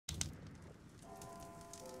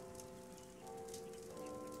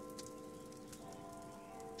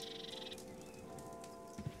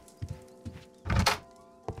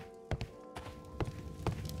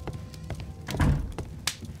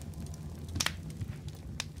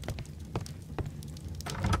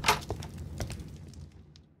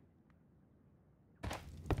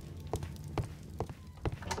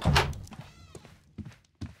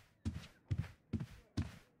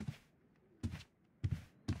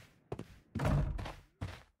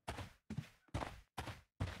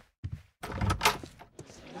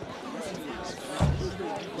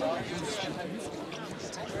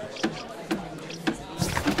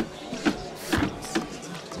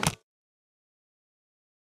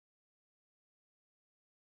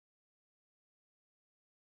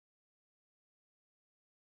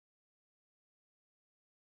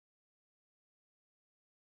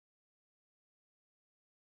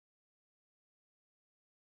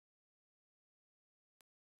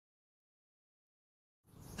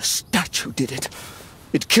The statue did it.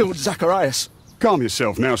 It killed Zacharias. Calm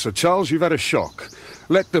yourself now, Sir Charles. You've had a shock.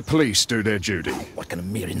 Let the police do their duty. What can a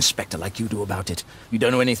mere inspector like you do about it? You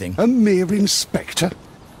don't know anything. A mere inspector?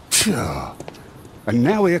 Phew. And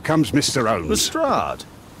now here comes Mr. Holmes. Lestrade,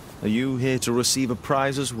 are you here to receive a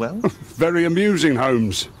prize as well? Very amusing,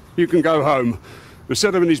 Holmes. You can go home. The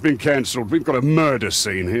ceremony's been cancelled. We've got a murder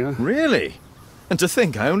scene here. Really? And to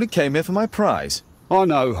think I only came here for my prize. I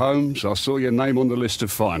know, Holmes. I saw your name on the list of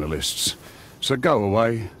finalists. So go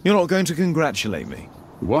away. You're not going to congratulate me?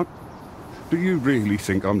 What? Do you really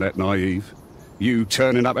think I'm that naive? You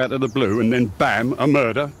turning up out of the blue and then bam, a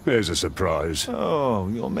murder? There's a surprise. Oh,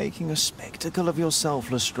 you're making a spectacle of yourself,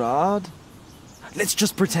 Lestrade. Let's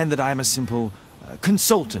just pretend that I am a simple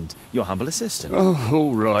consultant, your humble assistant. Oh,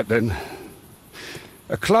 all right then.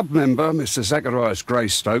 A club member, Mr. Zacharias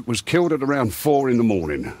Greystoke, was killed at around 4 in the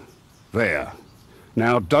morning. There.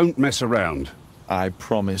 Now, don't mess around. I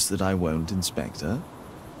promise that I won't, Inspector.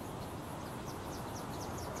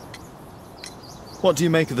 What do you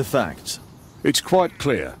make of the facts? It's quite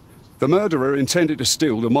clear. The murderer intended to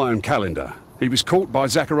steal the Mayan calendar. He was caught by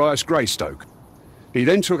Zacharias Greystoke. He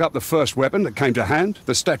then took up the first weapon that came to hand,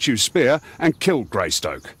 the statue's spear, and killed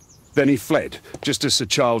Greystoke. Then he fled, just as Sir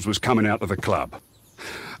Charles was coming out of the club.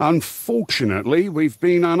 Unfortunately, we've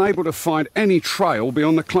been unable to find any trail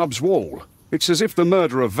beyond the club's wall. It's as if the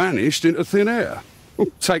murderer vanished into thin air. Well,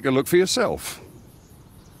 take a look for yourself.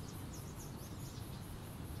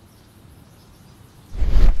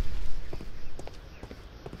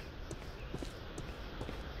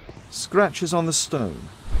 Scratches on the stone.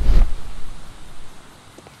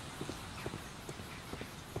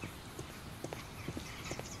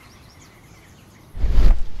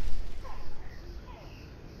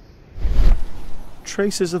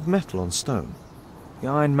 Traces of metal on stone. The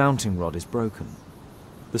iron mounting rod is broken.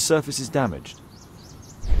 The surface is damaged.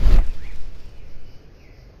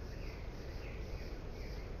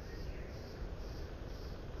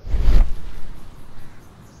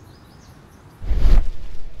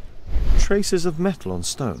 Traces of metal on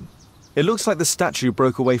stone. It looks like the statue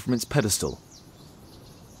broke away from its pedestal.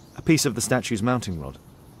 A piece of the statue's mounting rod.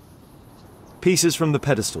 Pieces from the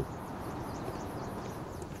pedestal.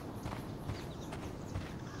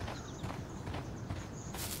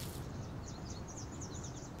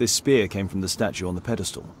 This spear came from the statue on the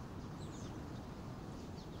pedestal.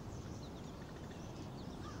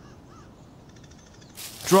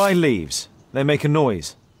 Dry leaves. They make a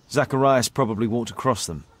noise. Zacharias probably walked across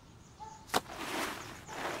them.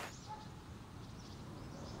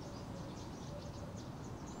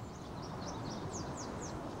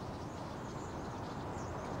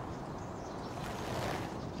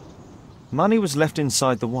 Money was left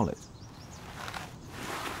inside the wallet.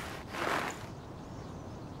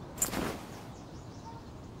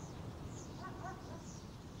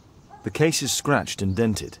 The case is scratched and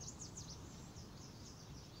dented.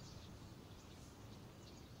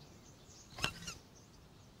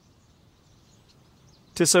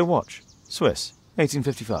 Tissot watch, Swiss,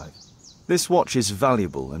 1855. This watch is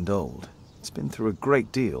valuable and old. It's been through a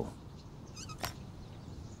great deal.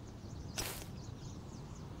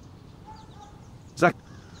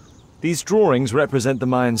 These drawings represent the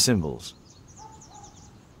Mayan symbols.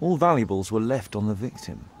 All valuables were left on the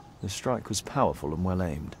victim. The strike was powerful and well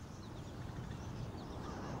aimed.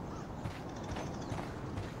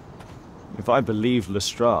 If I believed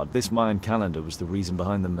Lestrade, this Mayan calendar was the reason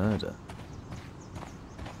behind the murder.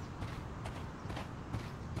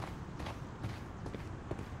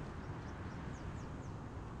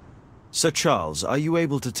 Sir Charles, are you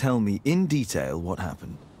able to tell me in detail what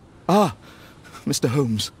happened? Ah, Mr.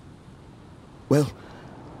 Holmes. Well,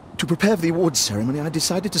 to prepare for the awards ceremony, I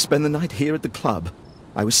decided to spend the night here at the club.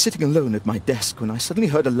 I was sitting alone at my desk when I suddenly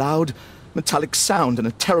heard a loud, metallic sound and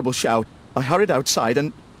a terrible shout. I hurried outside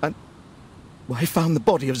and I found the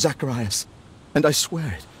body of Zacharias. And I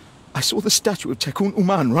swear it, I saw the statue of Tekun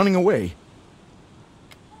Uman running away.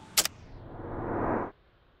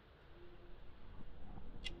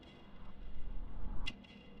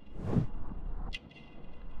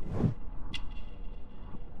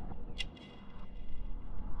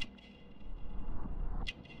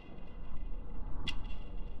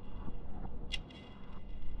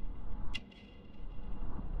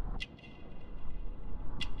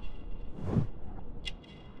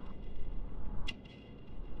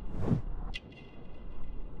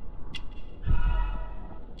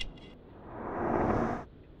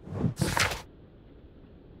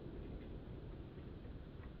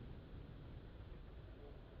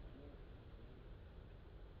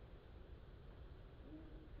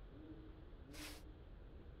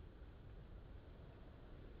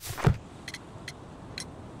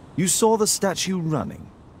 You saw the statue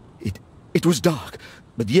running? It was dark,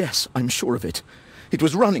 but yes, I'm sure of it. It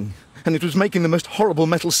was running, and it was making the most horrible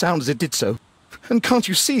metal sound as it did so. And can't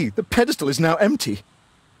you see? The pedestal is now empty.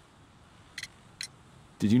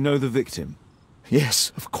 Did you know the victim?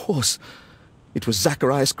 Yes, of course. It was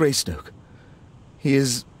Zacharias Greystoke. He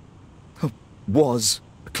is... was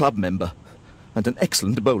a club member, and an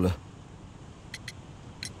excellent bowler.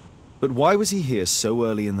 But why was he here so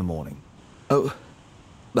early in the morning? Oh,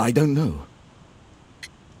 I don't know.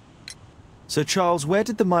 Sir Charles, where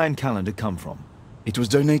did the Mayan calendar come from? It was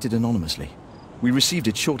donated anonymously. We received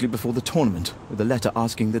it shortly before the tournament, with a letter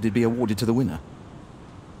asking that it be awarded to the winner.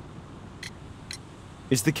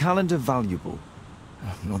 Is the calendar valuable?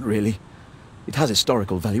 Not really. It has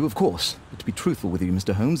historical value, of course, but to be truthful with you,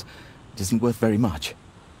 Mr. Holmes, it isn't worth very much.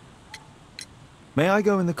 May I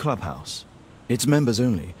go in the clubhouse? It's members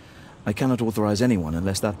only. I cannot authorize anyone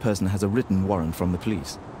unless that person has a written warrant from the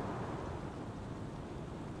police.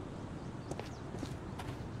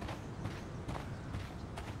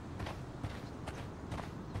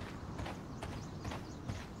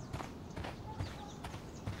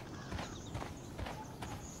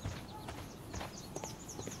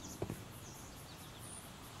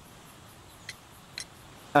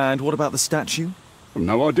 And what about the statue? I've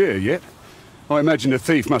no idea yet. I imagine a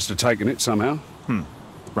thief must have taken it somehow.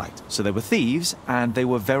 Right, so they were thieves, and they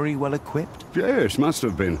were very well equipped? Yes, must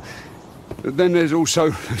have been. Then there's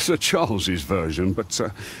also Sir Charles's version, but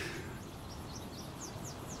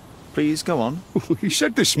Please, go on. he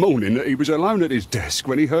said this morning that he was alone at his desk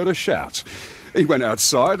when he heard a shout. He went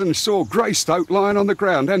outside and saw Greystoke lying on the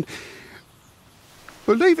ground and...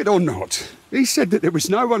 believe it or not, he said that there was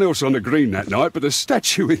no one else on the green that night but the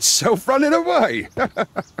statue itself running away.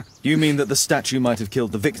 You mean that the statue might have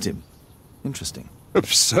killed the victim? Interesting.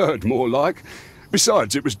 Absurd, more like.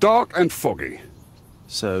 Besides, it was dark and foggy.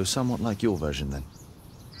 So, somewhat like your version, then.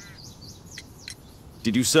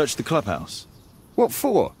 Did you search the clubhouse? What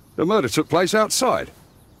for? The murder took place outside.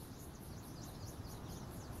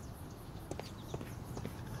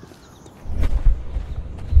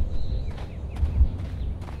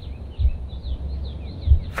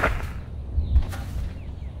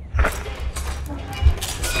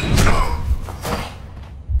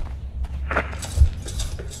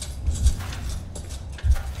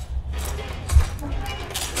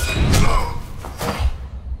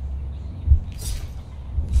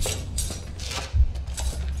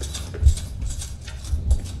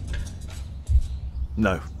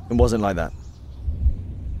 No, it wasn't like that.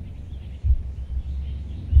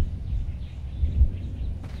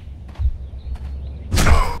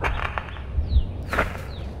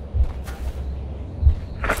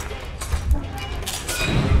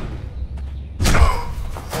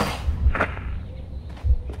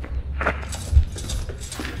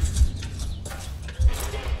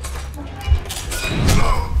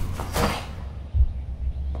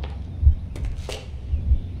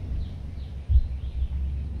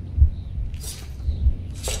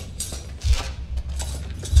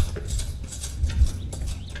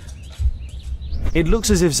 It looks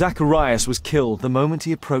as if Zacharias was killed the moment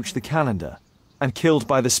he approached the calendar, and killed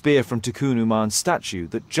by the spear from Tukunuman's statue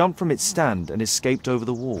that jumped from its stand and escaped over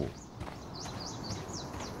the wall.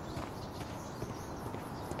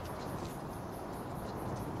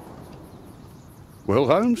 Well,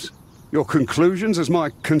 Holmes, your conclusions as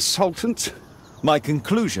my consultant? My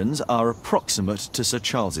conclusions are approximate to Sir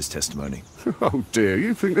Charles's testimony. Oh dear,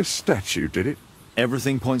 you think the statue did it?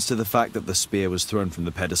 Everything points to the fact that the spear was thrown from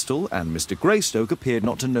the pedestal, and Mr. Greystoke appeared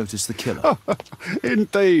not to notice the killer.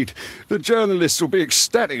 Indeed. The journalists will be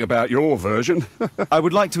ecstatic about your version. I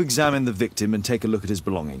would like to examine the victim and take a look at his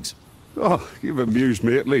belongings. Oh, you've amused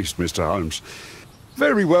me at least, Mr. Holmes.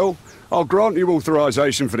 Very well. I'll grant you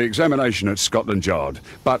authorization for the examination at Scotland Yard,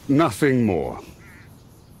 but nothing more.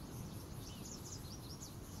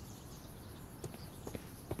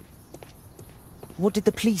 What did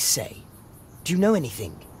the police say? Do you know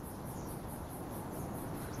anything?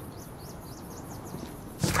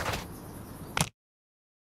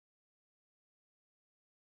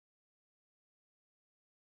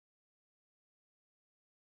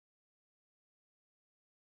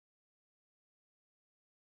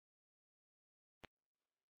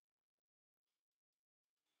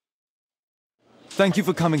 Thank you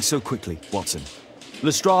for coming so quickly, Watson.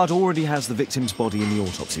 Lestrade already has the victim's body in the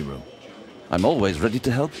autopsy room. I'm always ready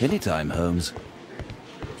to help anytime, Holmes.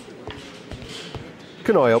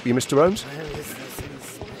 Can I help you, Mr. Holmes?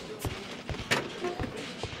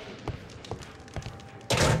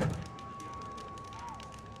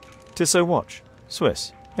 Tissot watch,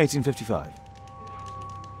 Swiss, 1855.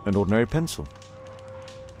 An ordinary pencil.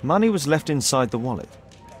 Money was left inside the wallet.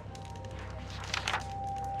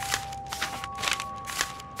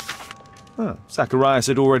 Zacharias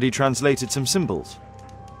had already translated some symbols.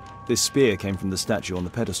 This spear came from the statue on the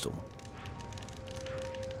pedestal.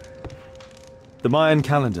 The Mayan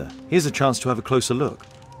calendar. Here's a chance to have a closer look.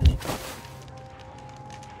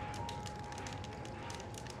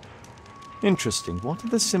 Interesting. What are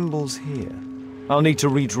the symbols here? I'll need to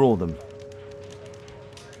redraw them.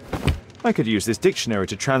 I could use this dictionary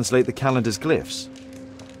to translate the calendar's glyphs.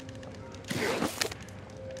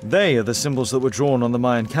 They are the symbols that were drawn on the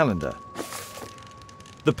Mayan calendar.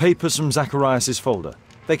 The papers from Zacharias' folder.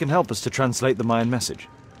 They can help us to translate the Mayan message.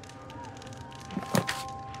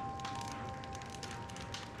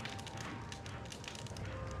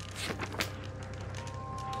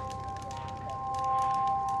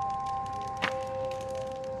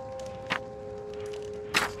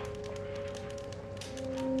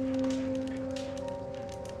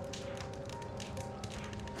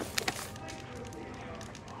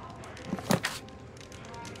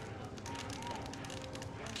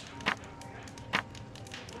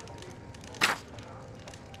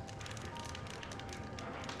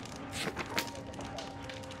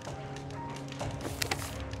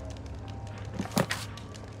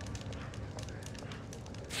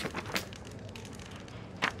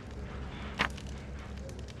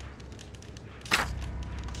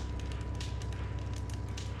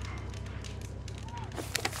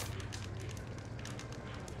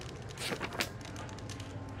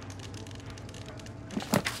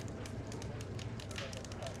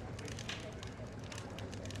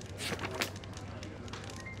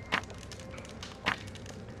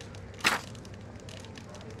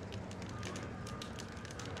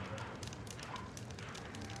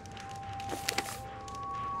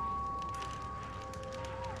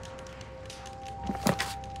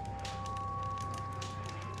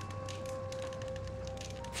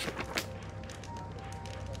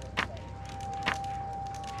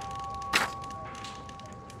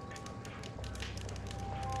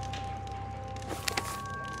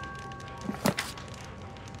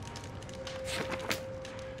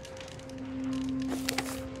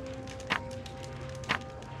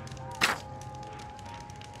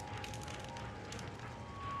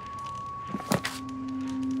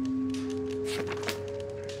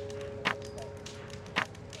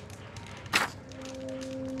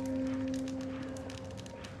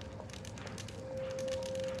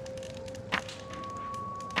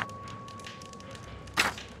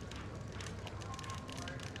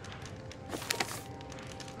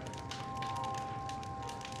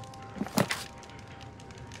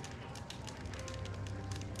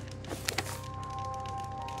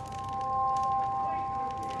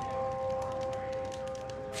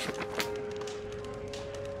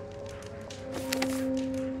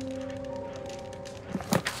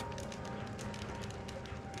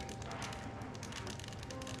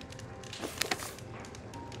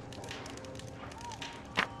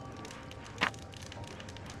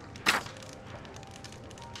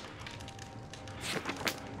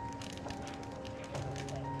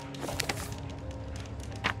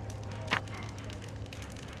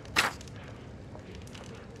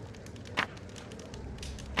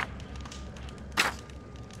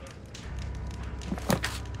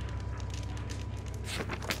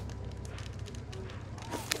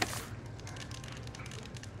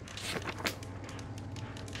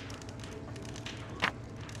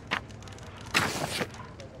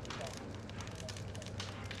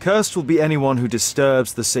 Cursed will be anyone who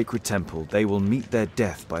disturbs the sacred temple. They will meet their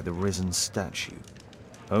death by the risen statue.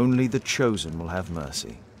 Only the chosen will have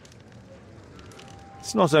mercy.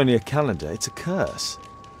 It's not only a calendar, it's a curse.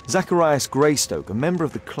 Zacharias Greystoke, a member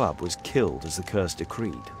of the club, was killed as the curse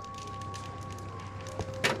decreed.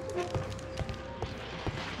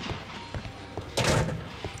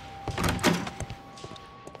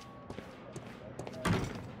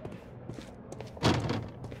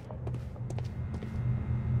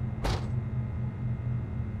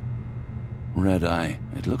 Red eye.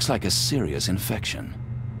 It looks like a serious infection.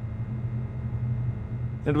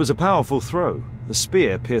 It was a powerful throw. The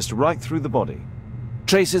spear pierced right through the body.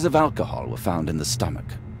 Traces of alcohol were found in the stomach.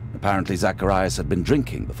 Apparently Zacharias had been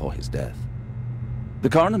drinking before his death. The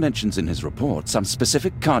coroner mentions in his report some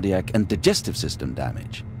specific cardiac and digestive system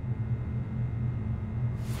damage.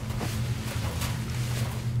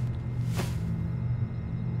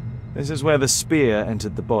 This is where the spear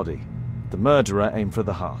entered the body. The murderer aimed for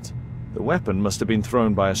the heart. The weapon must have been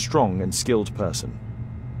thrown by a strong and skilled person.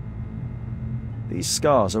 These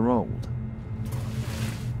scars are old.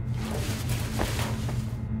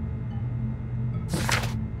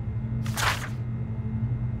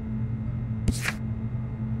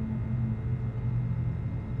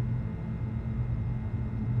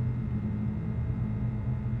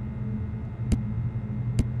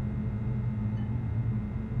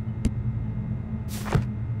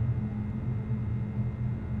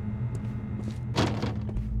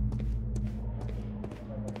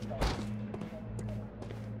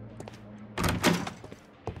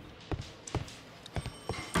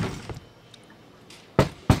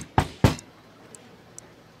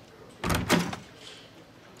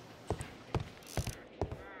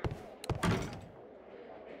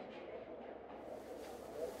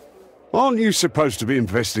 Aren't you supposed to be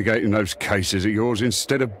investigating those cases of yours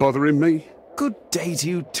instead of bothering me? Good day to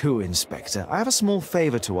you too, Inspector. I have a small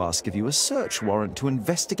favor to ask of you, a search warrant to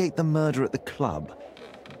investigate the murder at the club.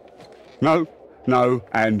 No, no,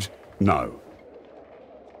 and no.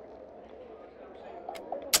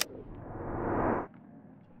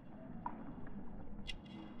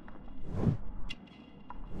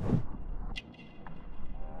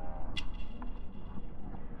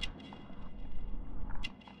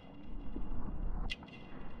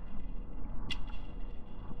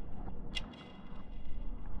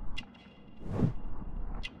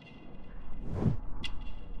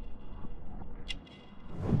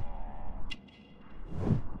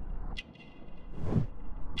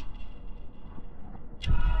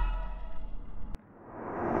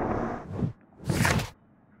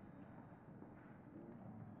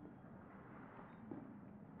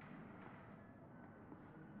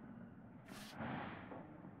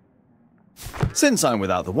 Since I'm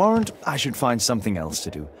without the warrant, I should find something else to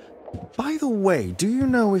do. By the way, do you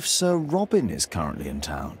know if Sir Robin is currently in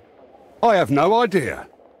town? I have no idea.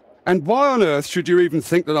 And why on earth should you even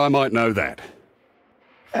think that I might know that?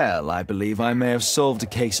 Well, I believe I may have solved a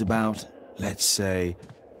case about, let's say,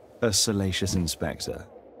 a salacious inspector.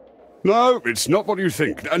 No, it's not what you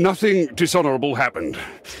think. Nothing dishonourable happened.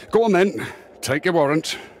 Go on then, take your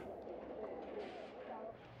warrant.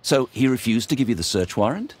 So he refused to give you the search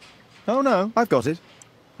warrant? Oh no, I've got it.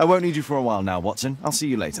 I won't need you for a while now, Watson. I'll see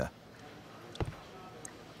you later.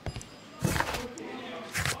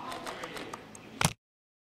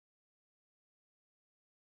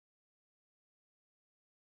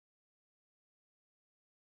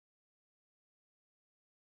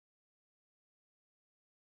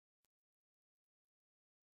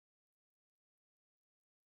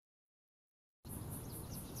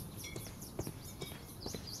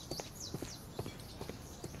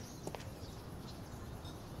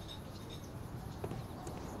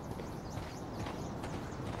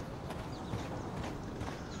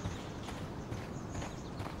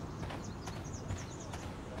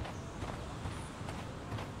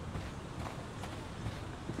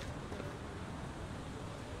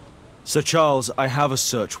 Sir Charles, I have a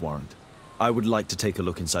search warrant. I would like to take a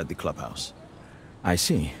look inside the clubhouse. I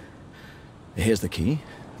see. Here's the key,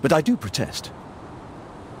 but I do protest.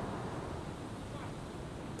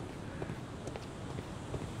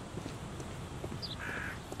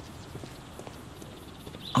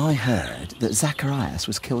 I heard that Zacharias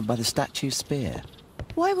was killed by the statue's spear.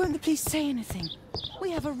 Why won't the police say anything?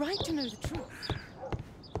 We have a right to know the truth.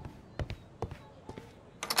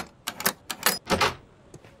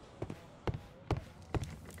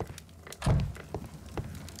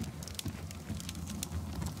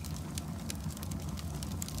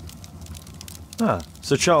 Ah,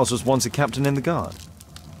 Sir Charles was once a captain in the guard.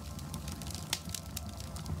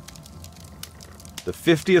 The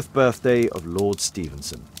 50th birthday of Lord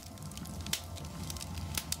Stevenson.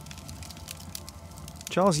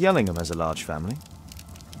 Charles Yellingham has a large family.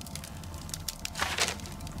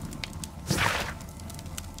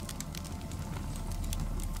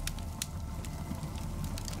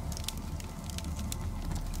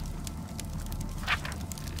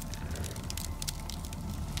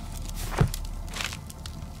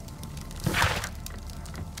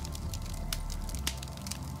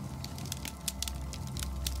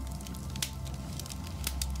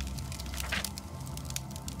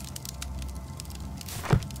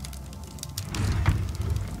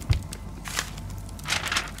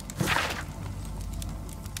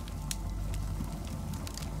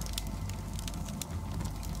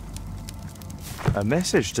 A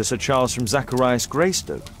message to Sir Charles from Zacharias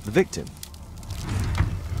Greystoke, the victim.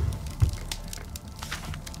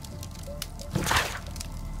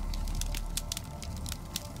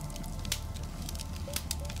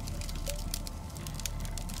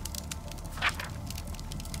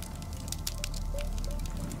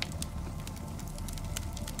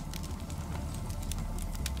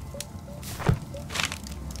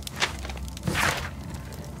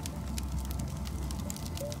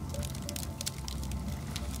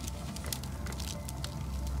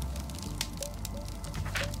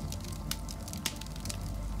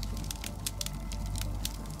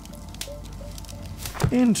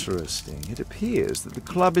 Interesting. It appears that the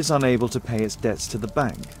club is unable to pay its debts to the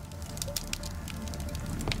bank.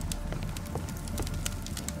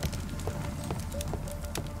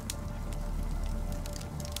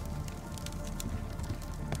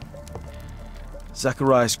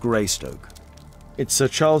 Zacharias Greystoke. It's Sir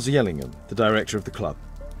Charles Yellingham, the director of the club.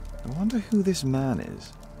 I wonder who this man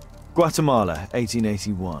is. Guatemala,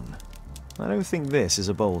 1881. I don't think this is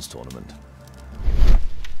a bowls tournament.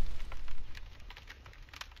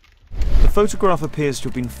 photograph appears to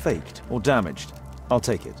have been faked or damaged. I'll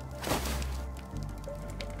take it.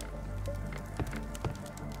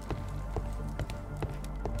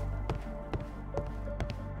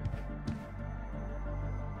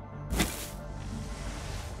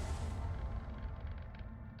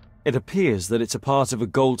 It appears that it's a part of a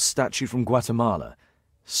gold statue from Guatemala.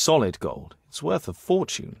 Solid gold. It's worth a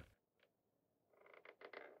fortune.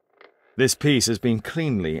 This piece has been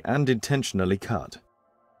cleanly and intentionally cut.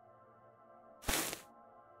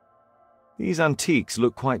 These antiques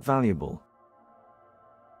look quite valuable.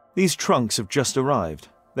 These trunks have just arrived.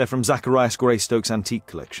 They're from Zacharias Greystoke's antique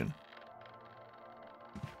collection.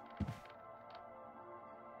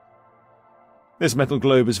 This metal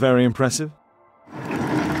globe is very impressive.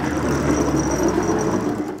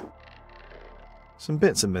 Some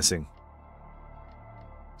bits are missing.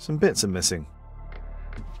 Some bits are missing.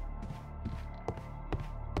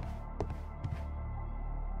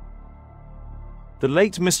 The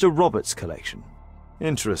late Mr. Roberts' collection.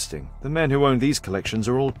 Interesting. The men who own these collections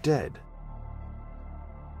are all dead.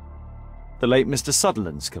 The late Mr.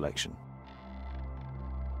 Sutherland's collection.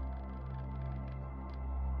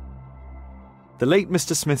 The late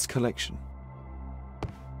Mr. Smith's collection.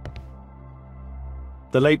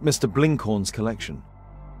 The late Mr. Blinkhorn's collection.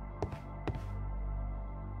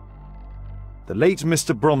 The late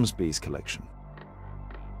Mr. Bromsby's collection.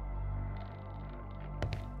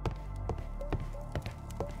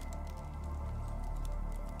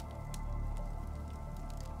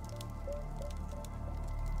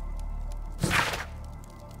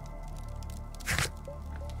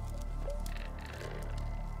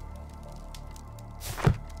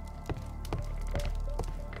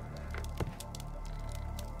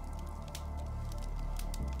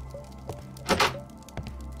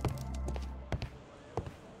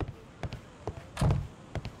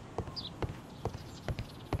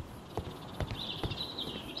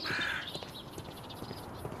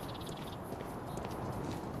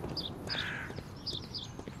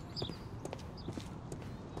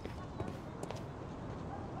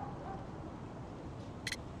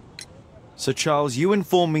 Sir Charles, you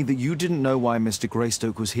informed me that you didn't know why Mr.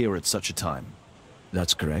 Greystoke was here at such a time.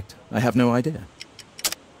 That's correct. I have no idea.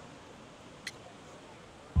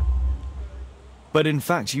 But in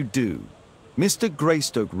fact you do. Mr.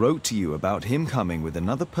 Greystoke wrote to you about him coming with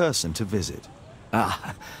another person to visit.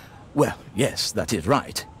 Ah, well, yes, that is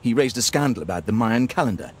right. He raised a scandal about the Mayan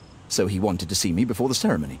calendar, so he wanted to see me before the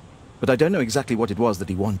ceremony. But I don't know exactly what it was that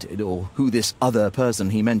he wanted, or who this other person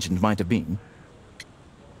he mentioned might have been.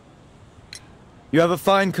 You have a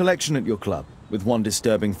fine collection at your club, with one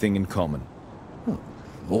disturbing thing in common. Oh,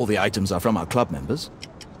 all the items are from our club members.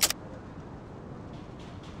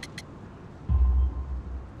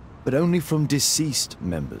 But only from deceased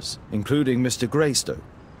members, including Mr. Greystoke.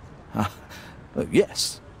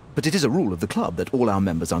 Yes, but it is a rule of the club that all our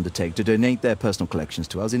members undertake to donate their personal collections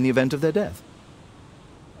to us in the event of their death.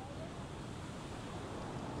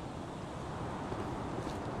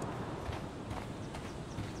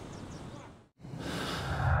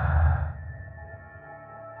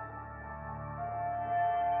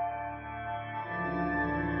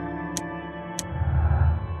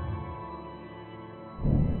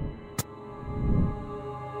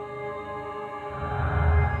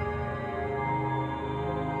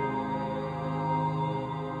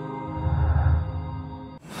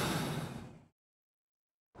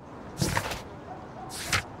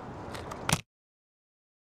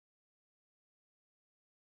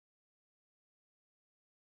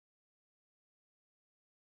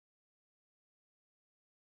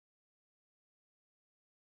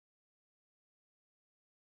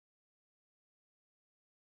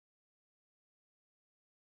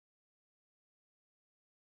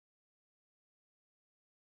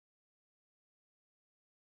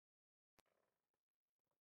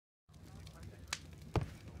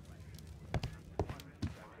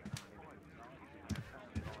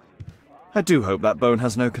 I do hope that bone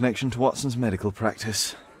has no connection to Watson's medical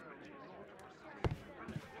practice.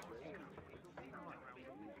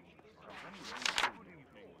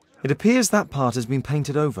 It appears that part has been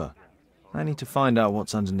painted over. I need to find out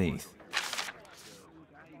what's underneath.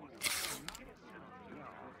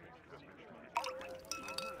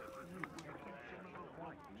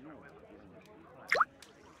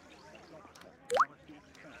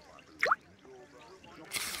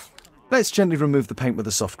 Let's gently remove the paint with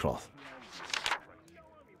a soft cloth.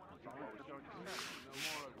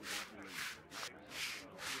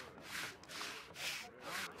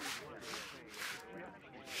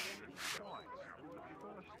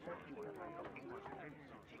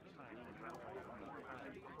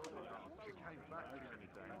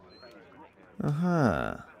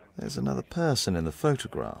 Aha. There's another person in the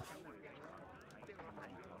photograph.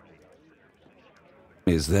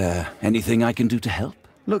 Is there anything I can do to help?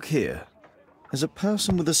 Look here. There's a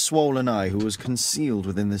person with a swollen eye who was concealed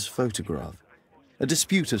within this photograph. A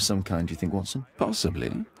dispute of some kind, you think, Watson?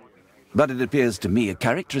 Possibly. But it appears to me a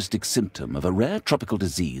characteristic symptom of a rare tropical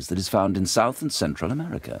disease that is found in South and Central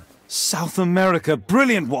America. South America!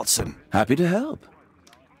 Brilliant, Watson! Happy to help.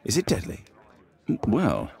 Is it deadly?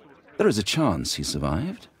 Well, there is a chance he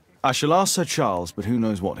survived. I shall ask Sir Charles, but who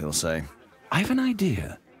knows what he'll say. I have an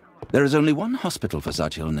idea. There is only one hospital for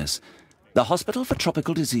such illness. The Hospital for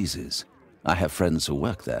Tropical Diseases. I have friends who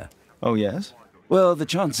work there. Oh, yes? Well, the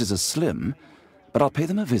chances are slim, but I'll pay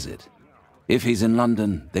them a visit. If he's in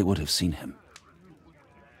London, they would have seen him.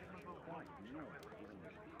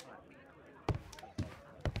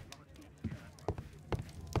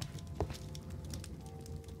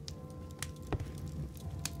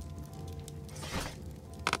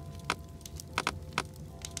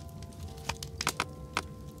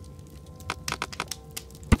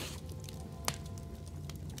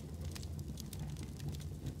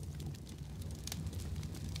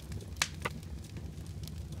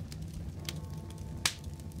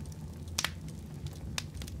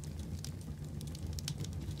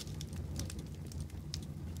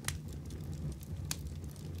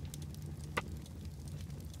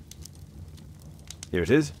 Here it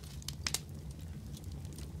is.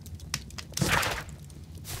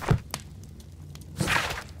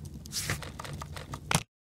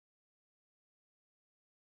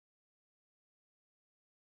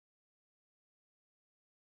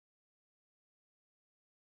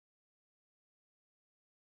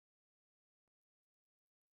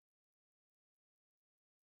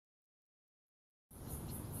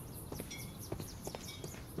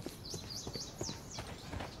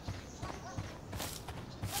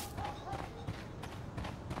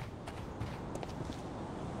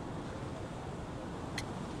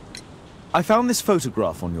 I found this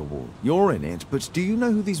photograph on your wall. You're in it, but do you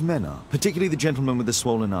know who these men are? Particularly the gentleman with the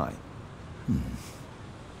swollen eye.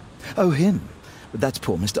 Oh, him. But that's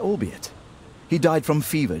poor Mr. Albiot. He died from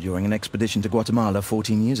fever during an expedition to Guatemala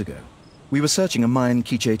 14 years ago. We were searching a Mayan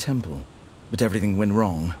Quiche temple, but everything went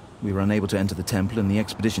wrong. We were unable to enter the temple and the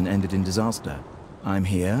expedition ended in disaster. I'm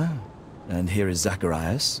here, and here is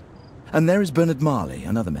Zacharias. And there is Bernard Marley,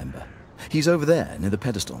 another member. He's over there, near the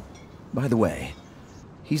pedestal. By the way,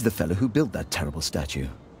 he's the fellow who built that terrible statue.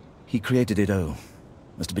 He created it,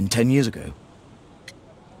 must have been 10 years ago.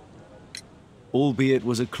 Albeit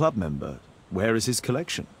was a club member. Where is his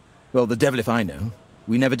collection? Well, the devil if I know.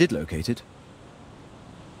 We never did locate it.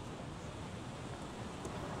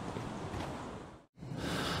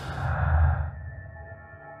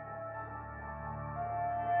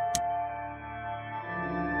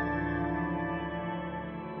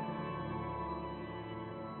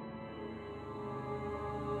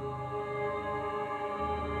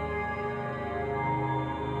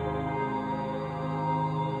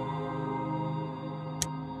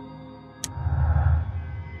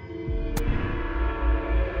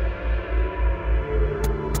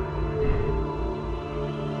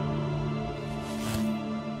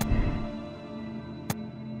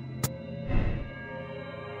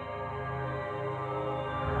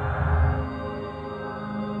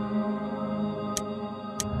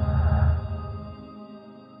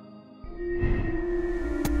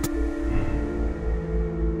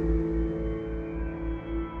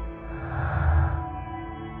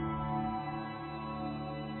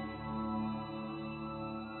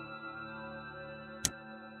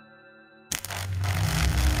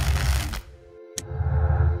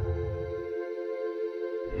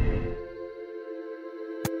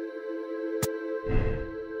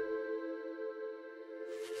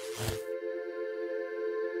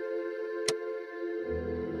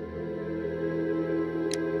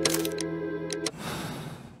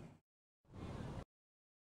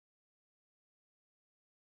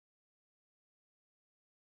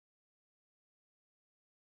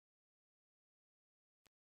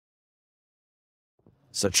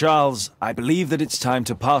 Sir Charles, I believe that it's time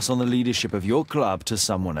to pass on the leadership of your club to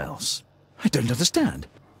someone else. I don't understand.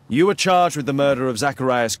 You were charged with the murder of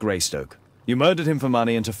Zacharias Greystoke. You murdered him for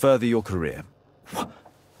money and to further your career.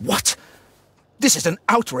 What? This is an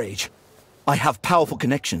outrage. I have powerful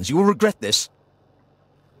connections. You will regret this.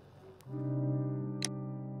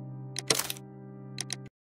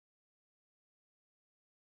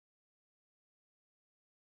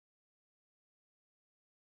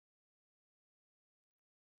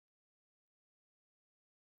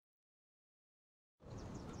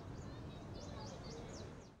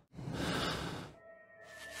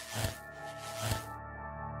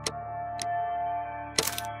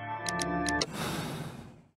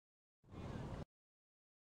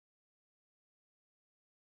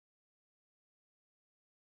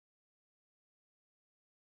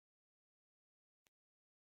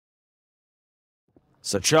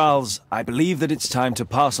 Sir Charles, I believe that it's time to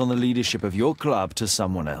pass on the leadership of your club to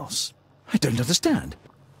someone else. I don't understand.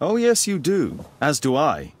 Oh yes, you do. As do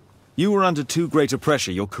I. You were under too great a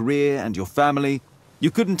pressure, your career and your family. You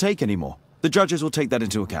couldn't take any more. The judges will take that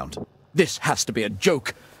into account. This has to be a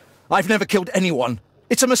joke. I've never killed anyone.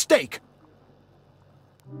 It's a mistake.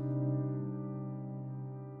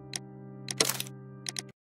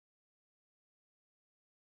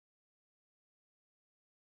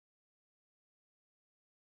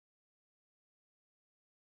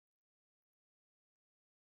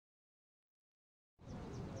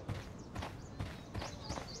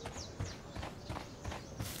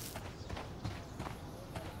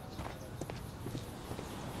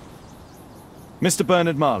 Mr.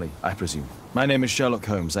 Bernard Marley, I presume. My name is Sherlock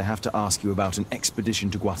Holmes. I have to ask you about an expedition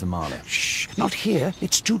to Guatemala. Shh, not here.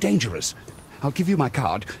 It's too dangerous. I'll give you my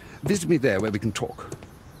card. Visit me there where we can talk.